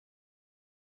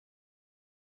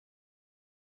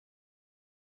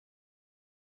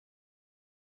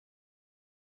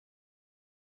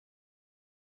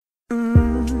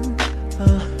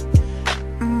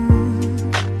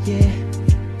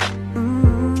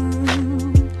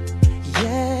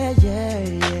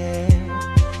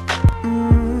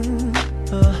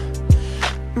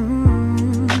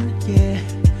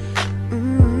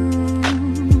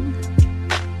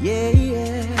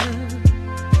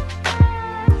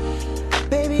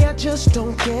just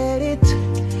don't get it.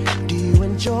 Do you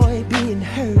enjoy being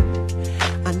hurt?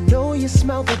 I know you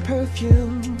smell the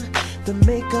perfume, the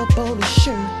makeup on his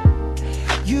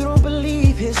shirt. You don't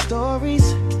believe his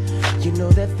stories, you know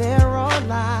that there are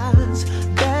lies.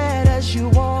 Bad as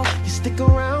you are, you stick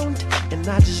around, and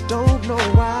I just don't know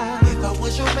why. If I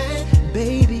was your man,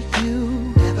 baby,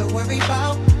 you never worry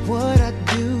about what I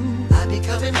do. I'd be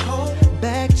coming home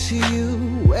back to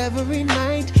you every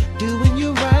night, doing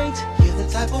you right. You're the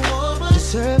type of woman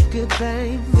deserve good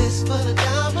fame, fistful of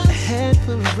diamonds, a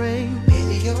handful of rain.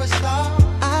 Baby, you're a star.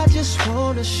 I just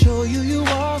wanna show you you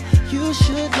are. You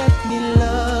should let me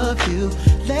love you.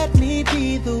 Let me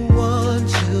be the one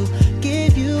to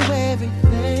give you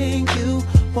everything you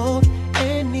want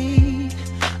and need.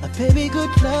 A baby,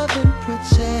 good love and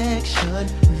protection.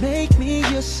 Make me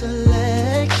your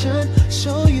selection.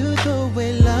 Show you the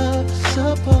way love's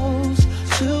supposed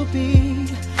to be.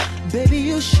 Baby,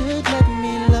 you should let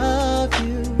me love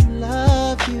you,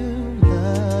 love you,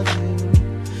 love you,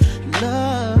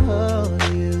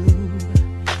 love you.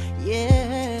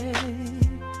 Yeah.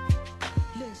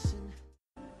 Listen.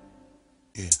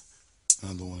 Yeah,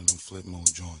 another one of them flip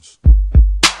mode joints.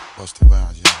 Bust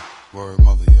around, y'all. Word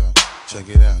mother, y'all. Check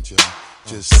it out, y'all.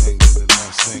 Just sing to the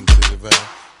left, sing to the right.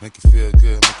 Make you feel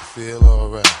good, make you feel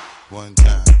alright. One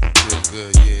time, feel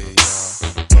good, yeah,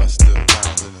 y'all. Bust the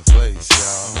rounds in the place,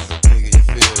 y'all. Nigga, you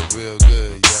feel real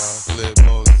good, y'all. Flip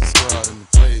mode, the squad in the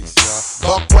place,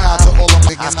 y'all. Buck wild to all them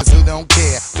niggas who don't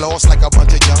care. Floss like a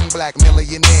bunch of young black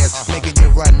millionaires. Making you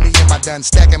run, me and my done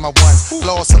stacking my ones.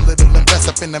 Floss a little, invest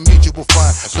up in the mutual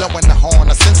fund. Blowing the horn,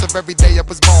 a sense of every day I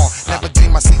was born. Never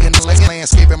dream I see in the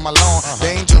landscape in my lawn.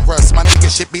 Dangerous, my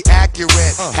nigga shit be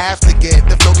accurate. Have to get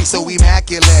the flow be so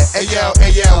immaculate. Hey yo,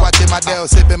 watching my dough,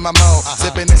 sipping my mo.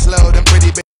 Sipping it slow, them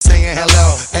pretty bitches saying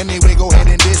hello. Anyway, go ahead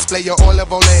and display your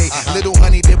olive oil. Little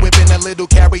honey dip whipping a little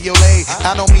cabriolet.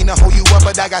 I don't mean to hold you up,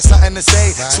 but I got something to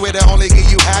say. Swear to only give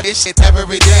you hot this shit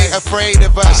every day. Afraid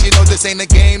of us, you know this ain't a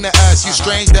game to us. You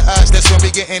strange to us, that's when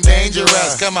we getting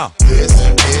dangerous. Come on. This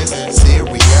is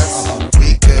serious.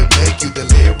 We could make you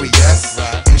delirious.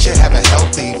 You should have a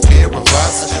healthy fear of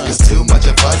us, cause too much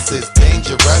of us is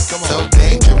dangerous. So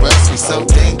dangerous, we so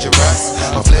dangerous.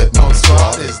 My flip mode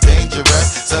squad is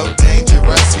dangerous. So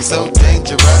dangerous, we so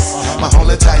dangerous. My whole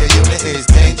entire unit is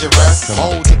dangerous.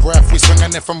 Hold your breath, we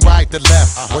swinging it from right to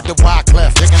left. With the wide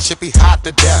cleft, nigga shit be hot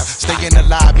to death. Staying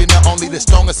alive, you know only the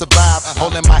strongest survive.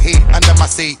 Holding my heat under my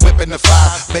seat, whipping the fire.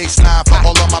 Baseline for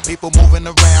all of my people moving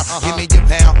around. Give me your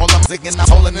pound, all I'm thinking, I'm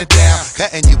holding it down.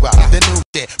 Cutting you out, the new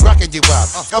shit, rocking you up,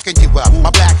 hooking you up.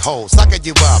 My black hole, sucking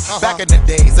you up. Back in the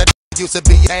days, I used to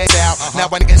be ass out. Now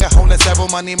I get a whole several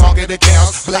money market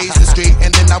accounts. Blaze the street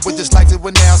and then I would just like to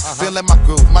announce. Feeling my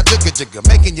groove, my jigga,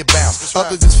 making you bounce.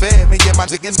 Others is fed, me and my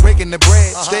chickens breaking the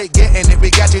bread. Stay getting it, we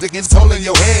got you against holding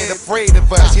your head. Afraid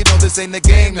of us, you know this ain't a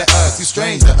game to us. You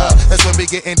strange to us, that's when we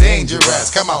getting dangerous.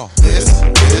 Come on. This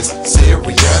is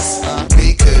serious.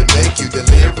 We could make you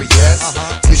delirious.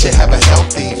 You should have a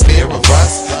healthy fear of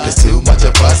us, cause too much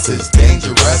of us is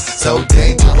dangerous. So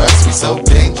dangerous, we so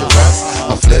dangerous.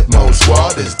 My flip mode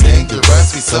squad is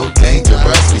dangerous. We so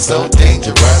dangerous, we so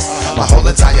dangerous. My whole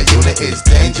entire unit is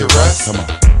dangerous. Come on.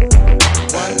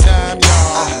 One time,